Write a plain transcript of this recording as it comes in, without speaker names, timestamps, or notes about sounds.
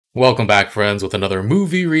Welcome back, friends, with another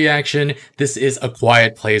movie reaction. This is A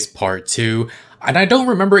Quiet Place Part 2. And I don't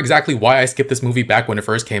remember exactly why I skipped this movie back when it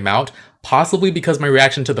first came out. Possibly because my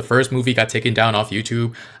reaction to the first movie got taken down off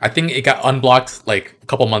YouTube. I think it got unblocked like a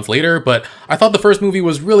couple months later, but I thought the first movie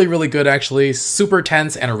was really good actually. Super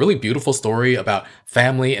tense and a really beautiful story about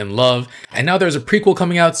family and love. And now there's a prequel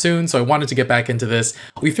coming out soon, so I wanted to get back into this.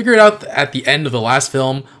 We figured out at the end of the last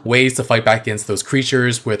film ways to fight back against those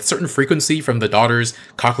creatures with certain frequency from the daughter's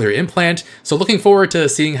cochlear implant. So looking forward to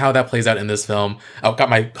seeing how that plays out in this film. I've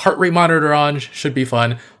got my heart rate monitor on, should be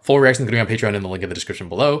fun. Full reaction is going to be on Patreon in the link in the description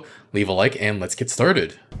below. Leave a like and let's get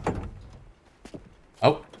started.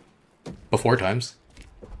 Oh, before times.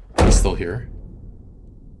 He's still here.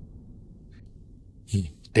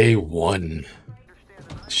 Day 1.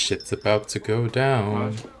 Shit's about to go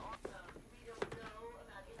down. What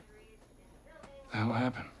the hell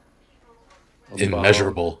happened?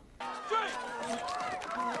 Immeasurable.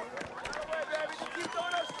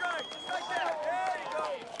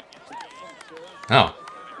 Oh.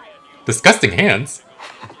 Disgusting hands.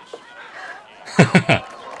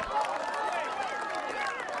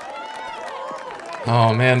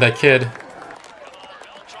 Oh man, that kid.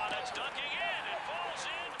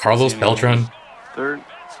 Carlos Beltran. Third.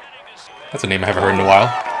 That's a name I haven't heard in a while.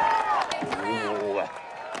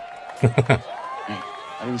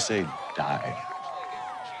 How do you say died?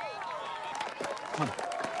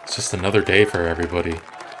 It's just another day for everybody.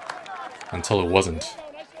 Until it wasn't.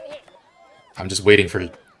 I'm just waiting for...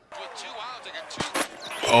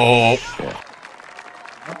 Oh!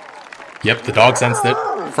 Yep, the dog sensed it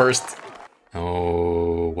first.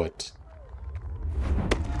 Oh, what?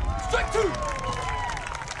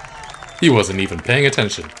 He wasn't even paying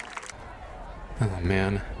attention. Oh,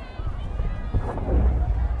 man.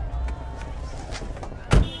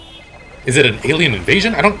 Is it an alien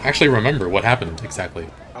invasion? I don't actually remember what happened exactly.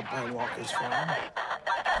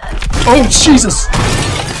 Oh, Jesus!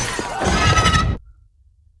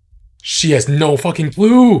 She has no fucking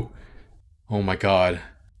clue! Oh my god.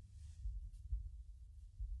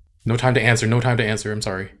 No time to answer, no time to answer, I'm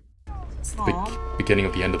sorry. It's the beginning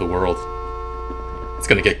of the end of the world. It's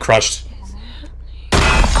gonna get crushed.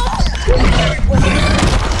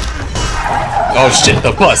 Oh shit,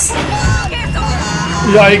 the bus!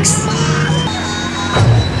 Yikes!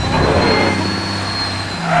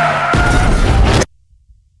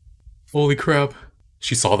 Holy crap.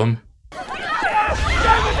 She saw them.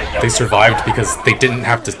 They survived because they didn't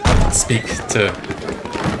have to speak to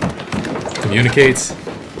communicate.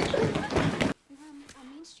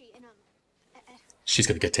 She's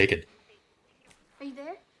gonna get taken. Are you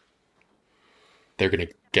there? They're gonna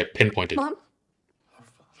get pinpointed. Mom?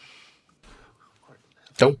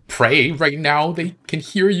 Don't pray right now, they can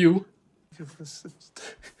hear you.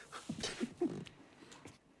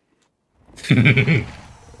 And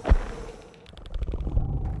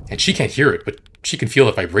she can't hear it, but she can feel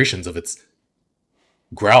the vibrations of its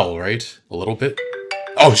growl, right? A little bit.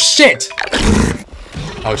 Oh shit!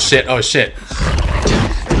 Oh shit, oh shit.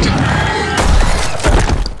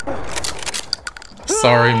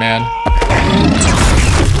 Sorry, man.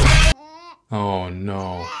 Oh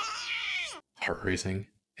no. Heart racing.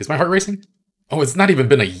 Is my heart racing? Oh, it's not even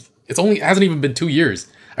been it hasn't even been 2 years.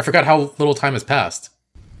 I forgot how little time has passed.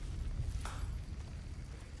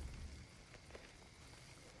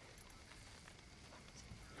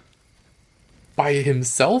 By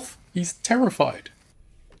himself? He's terrified.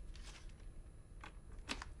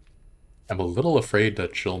 I'm a little afraid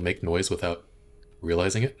that she'll make noise without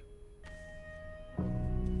realizing it.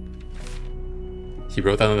 He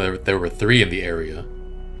wrote down that there were 3 in the area.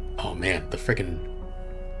 Oh man, the frickin'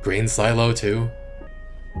 grain silo too.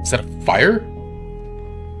 Is that a fire?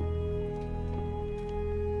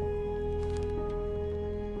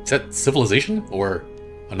 Is that civilization or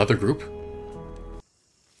another group?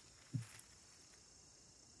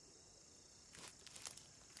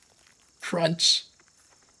 Crunch.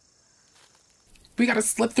 We gotta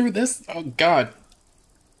slip through this? Oh god.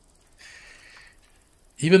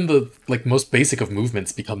 Even the most basic of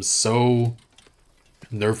movements becomes so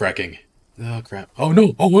nerve-wracking. Oh crap. Oh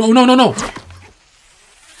no! Oh no no no!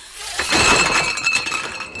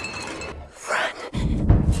 Run.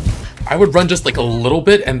 I would run just like a little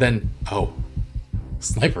bit and then oh.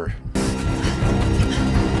 Sniper.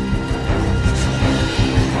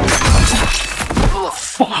 Oh,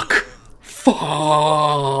 fuck! Fuck!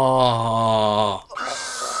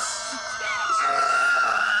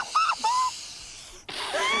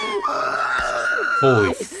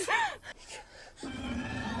 Holy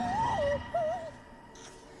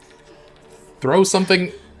throw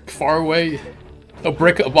something far away. A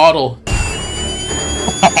brick, a bottle.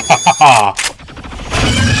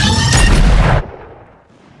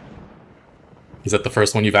 Is that the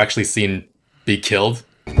first one you've actually seen be killed?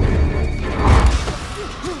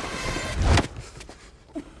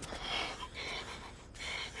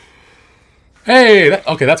 Hey!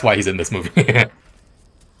 Okay, that's why he's in this movie.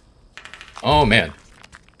 Oh, man.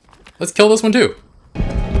 Let's kill this one, too.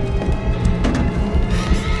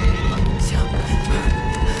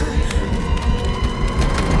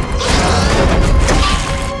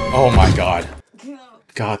 Oh, my God.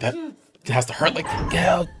 God, that has to hurt like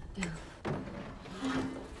hell.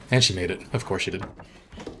 And she made it. Of course she did.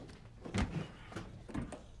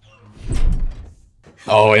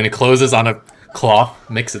 Oh, and it closes on a cloth.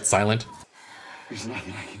 Makes it silent. There's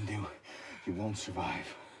nothing I can do. You won't survive.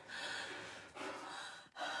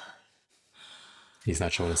 He's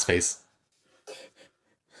not showing his face.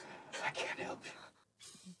 I can't help you.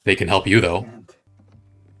 They can help you, though.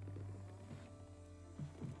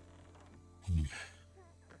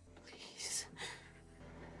 Please.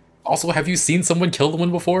 Also, have you seen someone kill the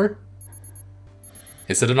one before?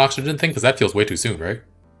 Is it an oxygen thing? Because that feels way too soon, right?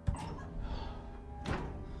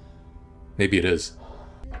 Maybe it is.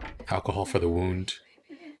 Alcohol for the wound.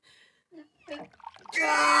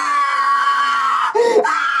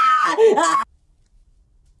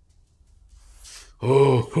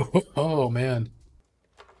 Oh, oh man.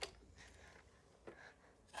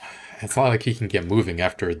 It's not like he can get moving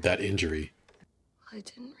after that injury. I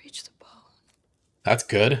didn't reach the bone. That's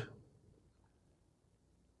good.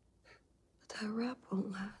 But that rap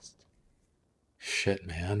won't last. Shit,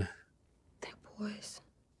 man. They're boys.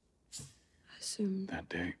 I assumed. That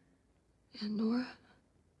day, And Nora?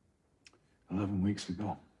 11 weeks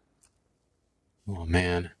ago, Oh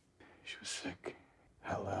man. she was sick.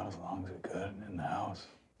 Held out as long as it could in the house.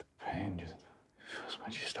 The pain just was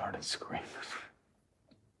when she started screaming.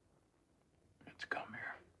 It's come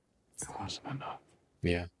here. It wasn't enough.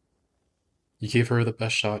 Yeah. You gave her the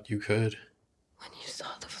best shot you could. When you saw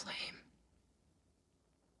the flame.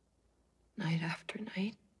 Night after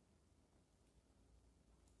night.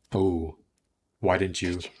 Oh. Why didn't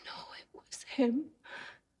you? Did you know it was him?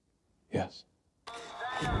 Yes.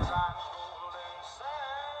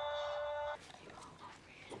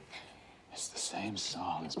 It's the same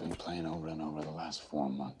song. It's been playing over and over the last 4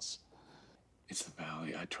 months. It's the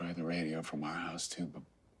Valley. I tried the radio from our house too,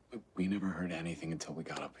 but we never heard anything until we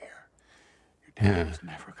got up here. Your dad Yeah. was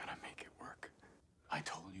never gonna make it work. I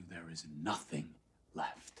told you there is nothing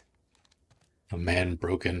left. A man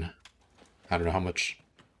broken. I don't know how much.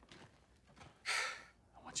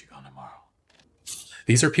 I want you gone tomorrow.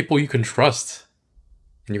 These are people you can trust.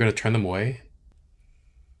 And you're gonna turn them away?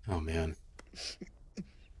 Oh man.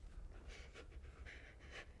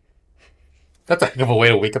 That's a heck of a way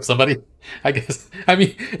to wake up somebody, I guess. I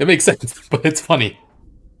mean, it makes sense, but it's funny.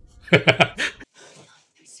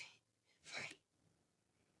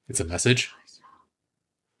 It's a message?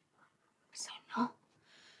 Say no.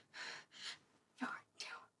 You're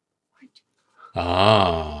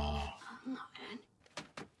Ah. not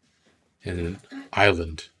in. In an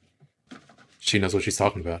island. She knows what she's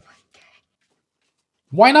talking about.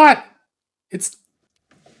 Why not? It's...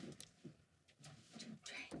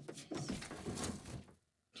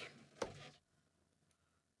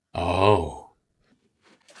 Oh.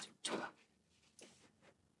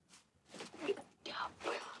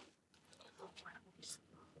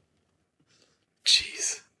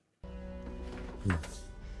 Jeez.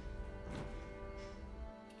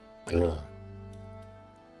 Ugh.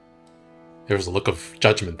 There was a look of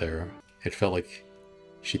judgment there. It felt like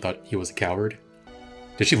she thought he was a coward.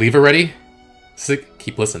 Did she leave already?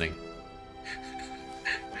 Keep listening.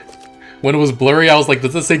 When it was blurry, I was like,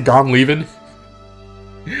 does this say gone leaving?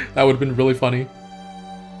 That would have been really funny.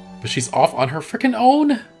 But she's off on her freaking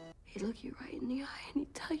own. He'd look you right in the eye and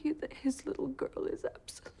he'd tell you that his little girl is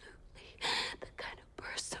absolutely the kind of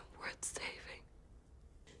person worth saving.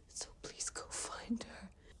 So please go find her.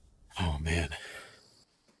 Oh, man.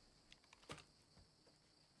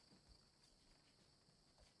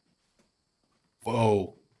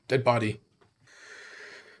 Whoa. Dead body.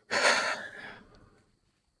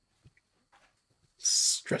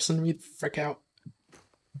 Stressing me the frick out.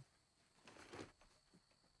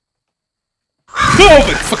 Oh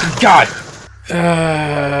my fucking god!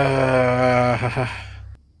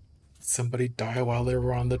 Somebody die while they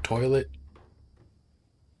were on the toilet?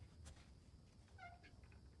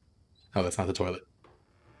 Oh, that's not the toilet.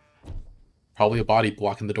 Probably a body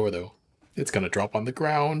blocking the door, though. It's gonna drop on the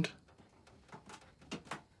ground.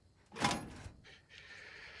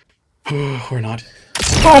 Or not.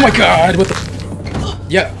 Oh my god! What the...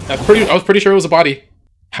 Yeah, I was pretty sure it was a body.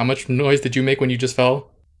 How much noise did you make when you just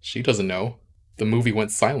fell? She doesn't know. The movie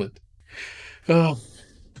went silent. Oh.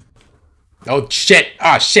 Oh, shit!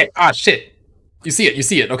 Ah, shit! Ah, shit! You see it, you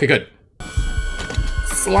see it. Okay, good.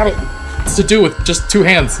 It's a lot of to do with just 2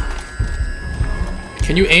 hands.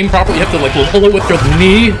 Can you aim properly? You have to, like, pull it with your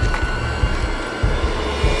knee?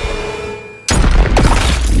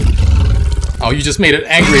 Oh, you just made it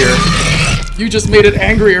angrier. You just made it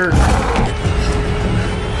angrier.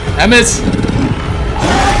 Emmett!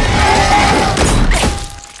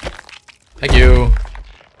 Thank you.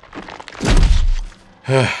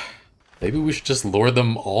 Maybe we should just lure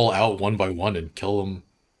them all out one by one and kill them,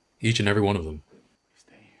 each and every one of them.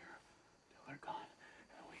 Stay here till they're gone, and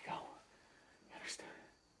then we go. You understand?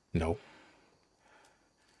 No.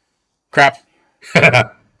 Crap.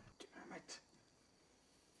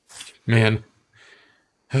 Man.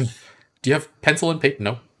 Do you have pencil and paper?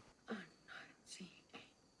 No.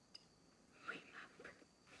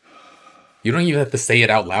 You don't even have to say it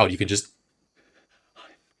out loud. You can just...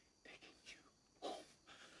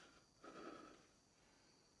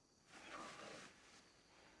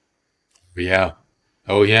 Yeah.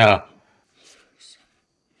 Oh, yeah.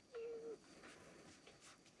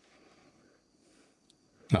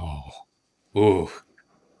 Oh. Ooh.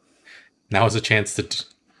 Now is a chance to...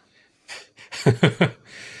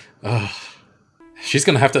 She's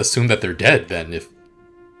gonna have to assume that they're dead, then, if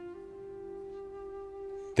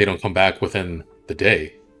they don't come back within the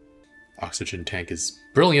day. Oxygen tank is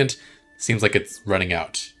brilliant. Seems like it's running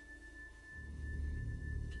out.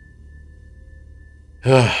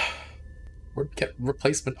 Where'd we get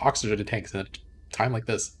replacement oxygen tanks in a time like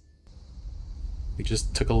this? We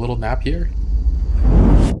just took a little nap here?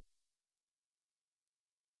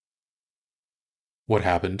 What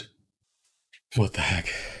happened? What the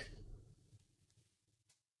heck?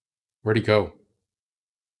 Where'd he go?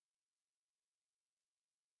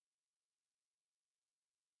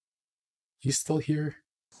 He's still here?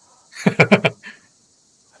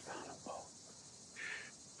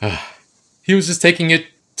 He was just taking it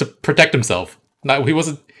to protect himself. No, he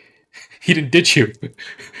wasn't... He didn't ditch you.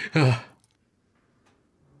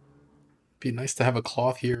 Be nice to have a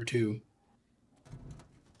cloth here, too.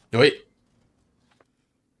 No, wait.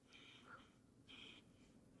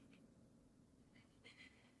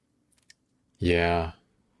 Yeah.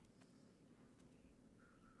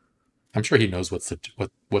 I'm sure he knows what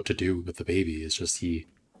to do with the baby. It's just he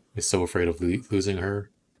is so afraid of losing her.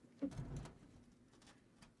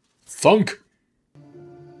 Thunk!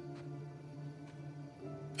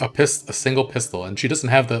 A single pistol, and she doesn't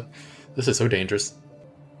have the... This is so dangerous.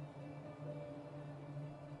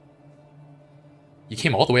 You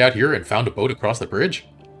came all the way out here and found a boat across the bridge?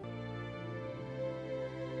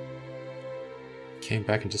 Came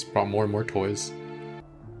back and just brought more and more toys.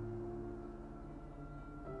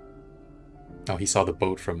 Oh, he saw the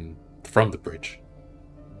boat from the bridge.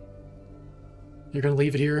 You're gonna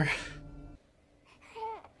leave it here?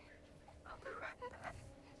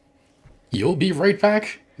 You'll be right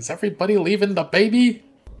back? Is everybody leaving the baby?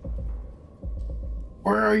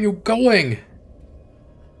 Where are you going?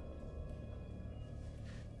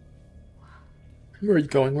 Where are you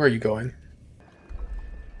going? Where are you going?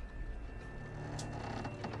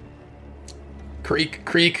 Creak,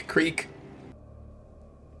 creak, creak.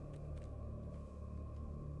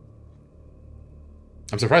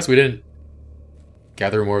 I'm surprised we didn't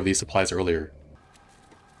gather more of these supplies earlier.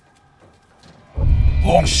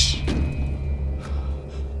 Oh, shh!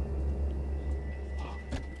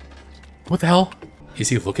 What the hell? Is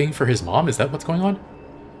he looking for his mom? Is that what's going on?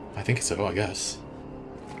 I think so, I guess.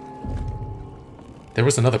 There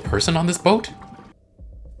was another person on this boat?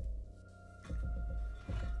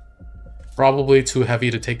 Probably too heavy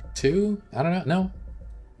to take two? I don't know, no.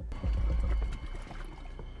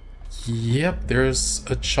 Yep, there's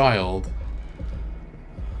a child.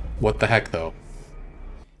 What the heck, though?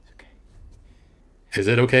 Is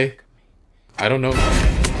it okay? I don't know.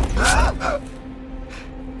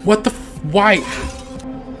 What the why?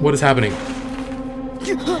 What is happening?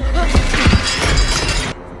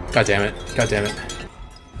 God damn it. God damn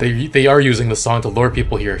it. They are using the song to lure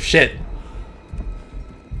people here. Shit.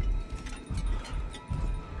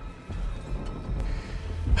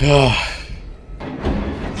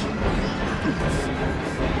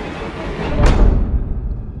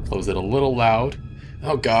 Close it a little loud.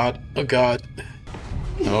 Oh god. Oh god.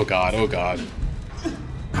 Oh god. Oh god.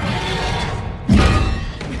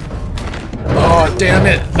 Oh damn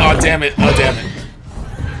it. Oh damn it. Oh damn it.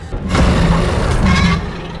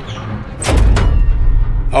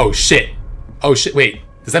 Oh shit. Oh shit. Wait.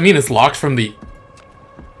 Does that mean it's locked from the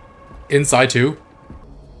inside too?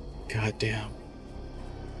 God damn.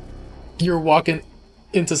 You're walking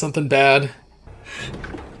into something bad.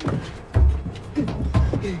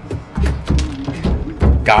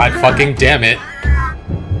 God fucking damn it.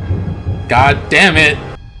 God damn it.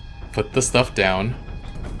 Put the stuff down.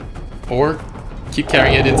 Or keep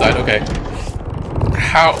carrying it inside. Okay.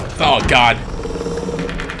 How? Oh, God.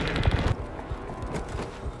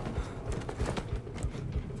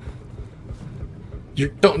 You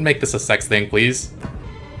don't make this a sex thing, please.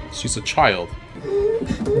 She's a child.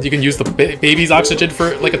 You can use the baby's oxygen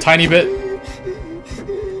for like a tiny bit.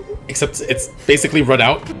 Except it's basically run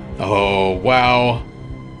out. Oh, wow.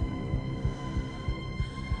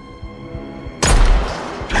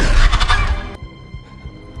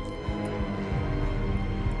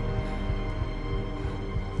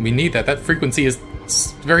 We need that. That frequency is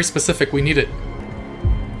very specific. We need it.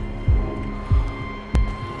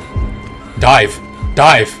 Dive.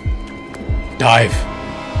 Dive. Dive.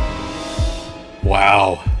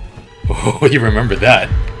 Wow. Oh, you remember that.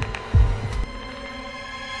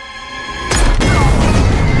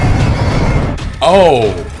 Oh,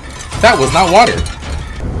 that was not water.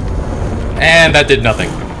 And that did nothing.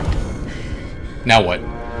 Now what?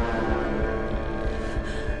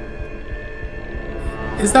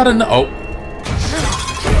 Is that an oh?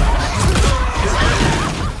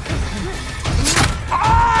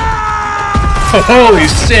 Holy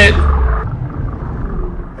shit!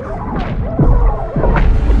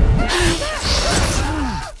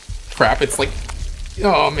 Crap, it's like,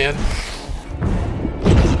 oh man.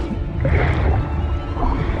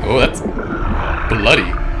 Oh, that's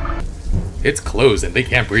bloody. It's closed and they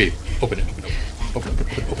can't breathe. Open it, open it, open it, open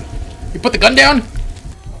it, open it. You put the gun down?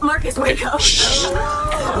 Marcus, wake up!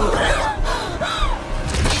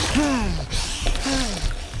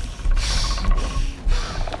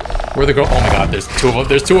 Where'd they go? Oh my god, there's two of them.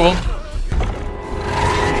 There's two of them.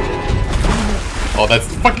 Oh, that's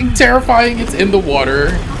fucking terrifying. It's in the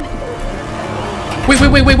water. Wait,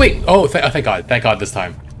 wait, wait, wait, wait. Oh, thank god. Thank god this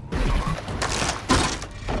time.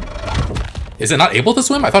 Is it not able to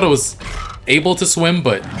swim? I thought it was able to swim,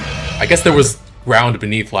 but I guess there was ground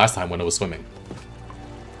beneath last time when it was swimming.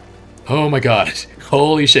 Oh my god.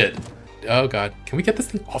 Holy shit. Oh god. Can we get this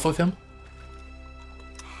thing off of him?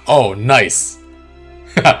 Oh, nice.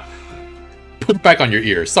 Put it back on your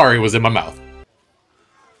ear. Sorry, it was in my mouth.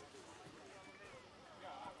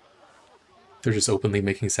 They're just openly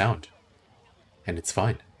making sound. And it's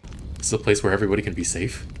fine. This is a place where everybody can be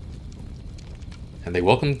safe. And they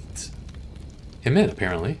welcomed him in,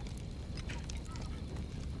 apparently.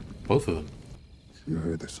 Both of them. You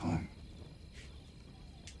heard the song.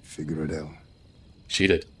 Figured it out. She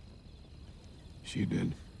did. She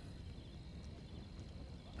did.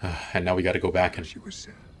 And now we gotta go back and... She was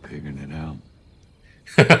sad. Figured it out.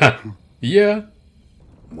 Yeah.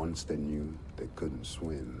 Once they knew they couldn't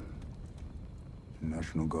swim, the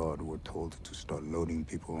National Guard were told to start loading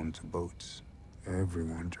people onto boats.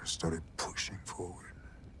 Everyone just started pushing forward.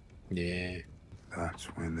 Yeah. That's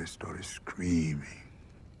when they started screaming.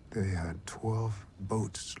 They had 12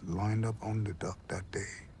 boats lined up on the dock that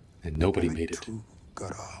day. And nobody Only made it. 2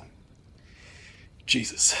 got out.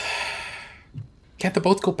 Jesus. Can't the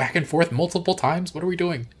boats go back and forth multiple times? What are we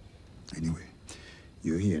doing? Anyway,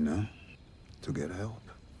 you're here now to get help.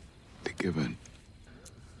 To give in.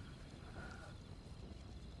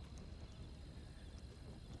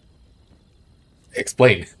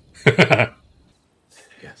 Explain.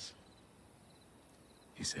 Yes.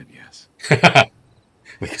 He said yes.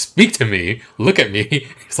 Like, speak to me, look at me,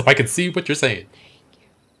 so I can see what you're saying.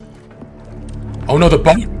 Oh no, the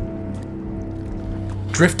boat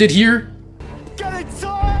drifted here? Get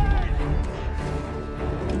inside!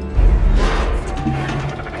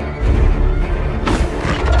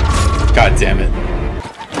 God damn it.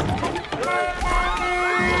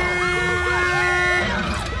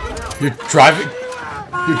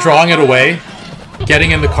 You're drawing it away?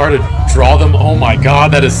 Getting in the car to draw them? Oh my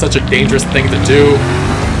god, that is such a dangerous thing to do.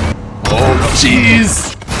 Oh,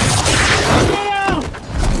 jeez!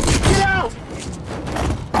 Get out!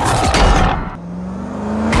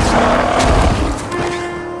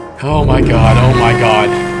 Oh my god, oh my god.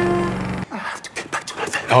 I have to get back to my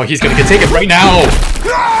family. Oh, he's gonna get taken right now!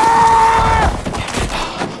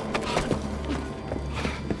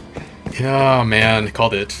 Oh man,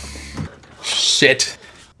 called it. Shit.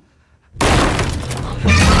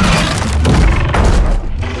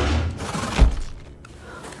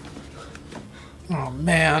 Oh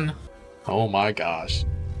man. Oh my gosh.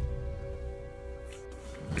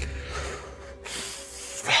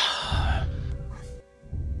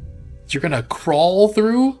 You're gonna crawl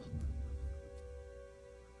through?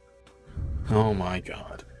 Oh my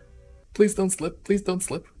god. Please don't slip. Please don't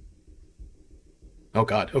slip. Oh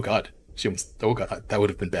god, oh god. She almost, oh god, that would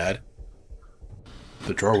have been bad.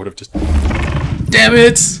 The drawer would have just... Damn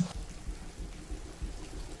it!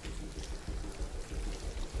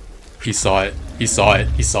 He saw it. He saw it.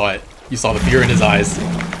 He saw it. You saw the fear in his eyes.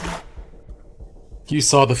 You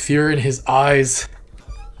saw the fear in his eyes.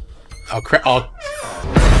 Oh crap. Oh.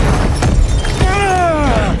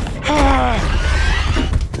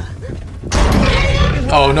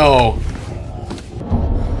 Oh no.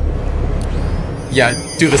 Yeah,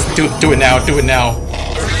 do this. Do it now. Do it now.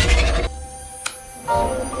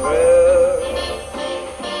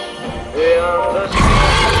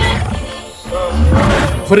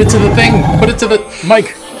 Put it to the thing. Put it to the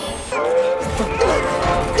mic.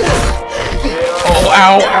 Oh,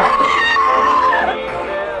 ow.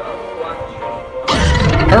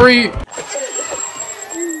 Hurry.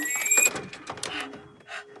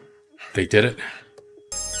 They did it.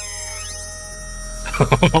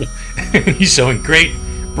 He's showing great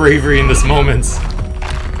bravery in this moment.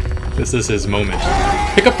 This is his moment.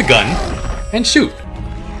 Pick up the gun and shoot.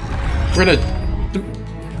 We're gonna...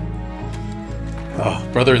 Oh,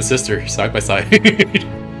 brother and sister, side by side.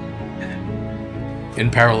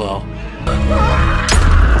 In parallel.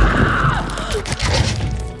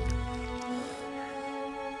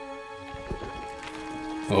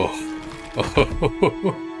 Oh.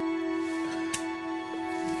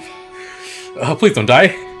 Oh, please don't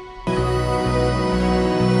die.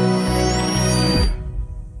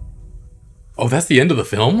 Oh, that's the end of the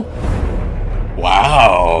film?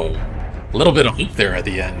 Wow. A little bit of hope there at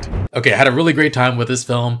the end. Okay, I had a really great time with this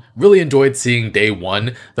film. Really enjoyed seeing day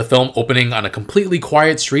one. The film opening on a completely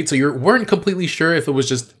quiet street, so you weren't completely sure if it was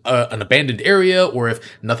just an abandoned area or if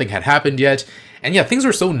nothing had happened yet. And yeah, things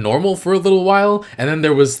were so normal for a little while, and then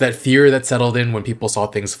there was that fear that settled in when people saw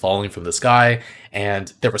things falling from the sky,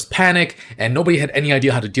 and there was panic, and nobody had any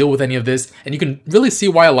idea how to deal with any of this, and you can really see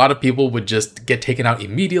why a lot of people would just get taken out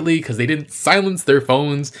immediately because they didn't silence their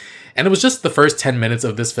phones. And it was just the first 10 minutes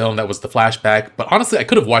of this film that was the flashback, but honestly, I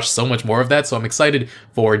could have watched so much more of that, so I'm excited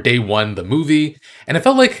for day one, the movie. And it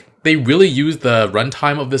felt like they really used the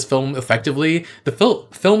runtime of this film effectively. The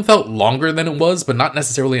film felt longer than it was, but not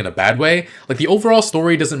necessarily in a bad way. Like, the overall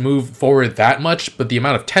story doesn't move forward that much, but the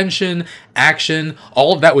amount of tension, action,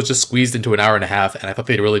 all of that was just squeezed into an hour and a half, and I thought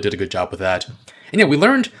they really did a good job with that. And yeah, we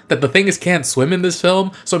learned that the Things can't swim in this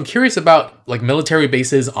film, so I'm curious about like military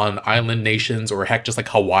bases on island nations or heck just like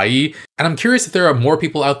Hawaii. And I'm curious if there are more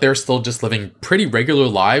people out there still just living pretty regular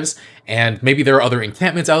lives, and maybe there are other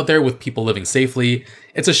encampments out there with people living safely.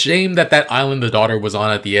 It's a shame that that island the daughter was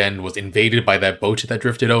on at the end was invaded by that boat that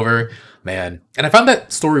drifted over. Man. And I found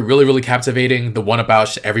that story really, really captivating. The one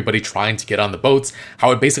about everybody trying to get on the boats,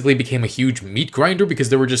 how it basically became a huge meat grinder because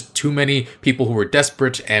there were just too many people who were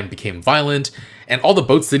desperate and became violent, and all the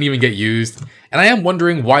boats didn't even get used. And I am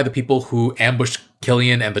wondering why the people who ambushed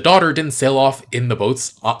Killian and the daughter didn't sail off in the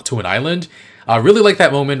boats to an island. I really like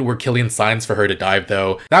that moment where Killian signs for her to dive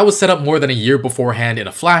though. That was set up more than a year beforehand in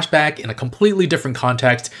a flashback in a completely different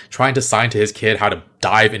context, trying to sign to his kid how to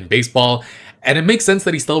dive in baseball. And it makes sense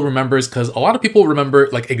that he still remembers because a lot of people remember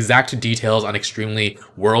like exact details on extremely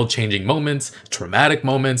world-changing moments, traumatic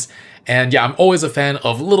moments. And yeah, I'm always a fan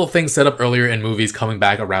of little things set up earlier in movies coming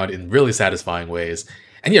back around in really satisfying ways.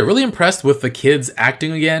 And yeah, really impressed with the kids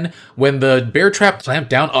acting again. When the bear trap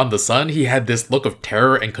clamped down on the son, he had this look of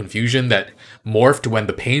terror and confusion that morphed when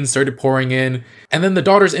the pain started pouring in. And then the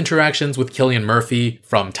daughter's interactions with Cillian Murphy,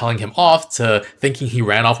 from telling him off to thinking he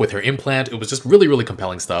ran off with her implant, it was just really, really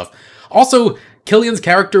compelling stuff. Also, Killian's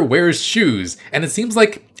character wears shoes, and it seems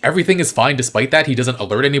like everything is fine despite that. He doesn't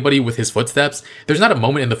alert anybody with his footsteps. There's not a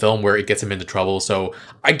moment in the film where it gets him into trouble, so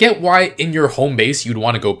I get why in your home base you'd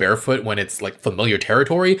want to go barefoot when it's like familiar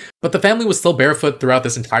territory, but the family was still barefoot throughout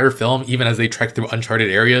this entire film, even as they trekked through uncharted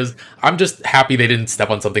areas. I'm just happy they didn't step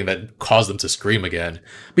on something that caused them to scream again.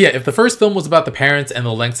 But yeah, if the first film was about the parents and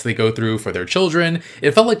the lengths they go through for their children,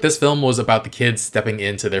 it felt like this film was about the kids stepping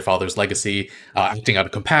into their father's legacy, acting out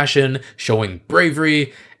of compassion, showing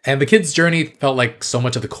bravery. And the kid's journey felt like so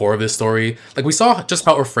much of the core of this story. Like, we saw just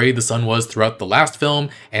how afraid the son was throughout the last film,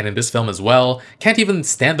 and in this film as well. Can't even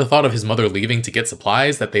stand the thought of his mother leaving to get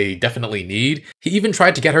supplies that they definitely need. He even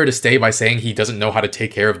tried to get her to stay by saying he doesn't know how to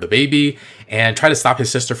take care of the baby, and try to stop his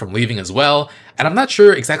sister from leaving as well. And I'm not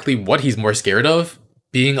sure exactly what he's more scared of,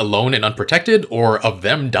 being alone and unprotected, or of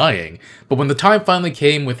them dying. But when the time finally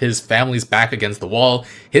came with his family's back against the wall,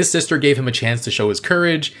 his sister gave him a chance to show his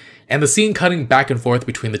courage. And the scene cutting back and forth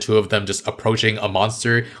between the two of them just approaching a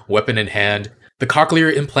monster, weapon in hand, the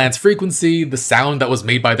cochlear implant's frequency, the sound that was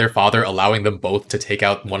made by their father allowing them both to take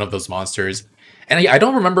out one of those monsters. And I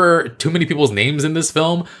don't remember too many people's names in this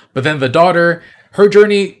film, but then the daughter, Her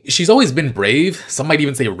journey, she's always been brave, some might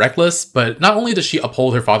even say reckless, but not only does she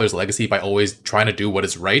uphold her father's legacy by always trying to do what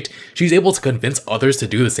is right, she's able to convince others to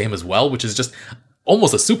do the same as well, which is just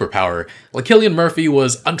almost a superpower. Like, Cillian Murphy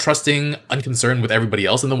was untrusting, unconcerned with everybody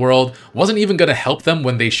else in the world, wasn't even gonna help them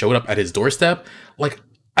when they showed up at his doorstep. Like,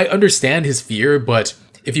 I understand his fear, but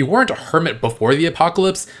if you weren't a hermit before the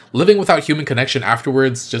apocalypse, living without human connection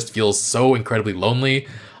afterwards just feels so incredibly lonely.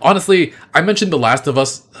 Honestly, I mentioned The Last of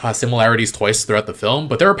Us similarities twice throughout the film,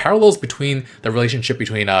 but there are parallels between the relationship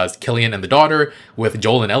between Killian and the daughter, with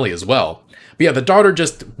Joel and Ellie as well. But yeah, the daughter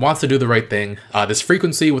just wants to do the right thing. This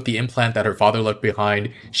frequency with the implant that her father left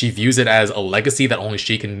behind, she views it as a legacy that only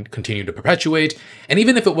she can continue to perpetuate. And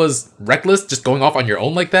even if it was reckless, just going off on your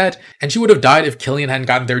own like that, and she would have died if Killian hadn't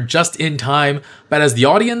gotten there just in time. But as the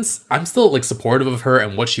audience, I'm still like supportive of her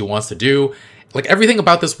and what she wants to do. Like, everything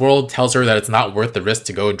about this world tells her that it's not worth the risk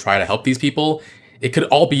to go and try to help these people. It could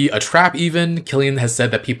all be a trap even. Killian has said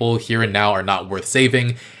that people here and now are not worth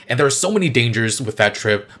saving, and there are so many dangers with that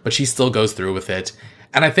trip, but she still goes through with it.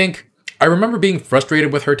 And I remember being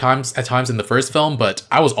frustrated with her at times in the first film, but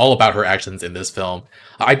I was all about her actions in this film.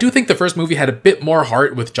 I do think the first movie had a bit more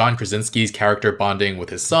heart with John Krasinski's character bonding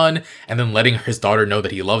with his son, and then letting his daughter know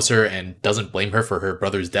that he loves her and doesn't blame her for her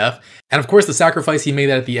brother's death. And of course, the sacrifice he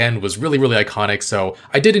made at the end was really, really iconic, so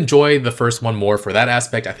I did enjoy the first one more for that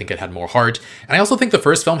aspect. I think it had more heart. And I also think the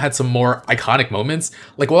first film had some more iconic moments.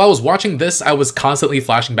 Like, while I was watching this, I was constantly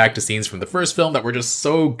flashing back to scenes from the first film that were just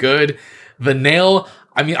so good. The nail,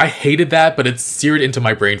 I mean, I hated that, but it's seared into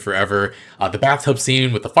my brain forever. The bathtub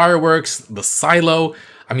scene with the fireworks, the silo,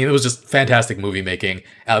 I mean, it was just fantastic movie making.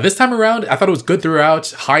 This time around, I thought it was good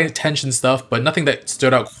throughout, high tension stuff, but nothing that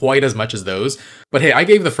stood out quite as much as those. But hey, I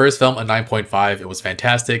gave the first film a 9.5, it was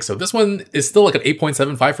fantastic. So this one is still like an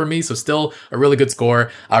 8.75 for me, so still a really good score.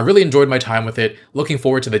 I really enjoyed my time with it. Looking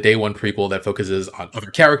forward to the Day One prequel that focuses on other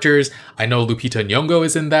characters. I know Lupita Nyong'o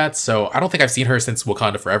is in that, so I don't think I've seen her since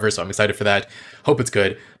Wakanda Forever, so I'm excited for that. Hope it's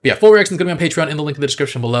good. But yeah, full reaction is going to be on Patreon in the link in the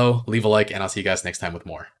description below. Leave a like, and I'll see you guys next time with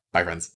more. Bye, friends.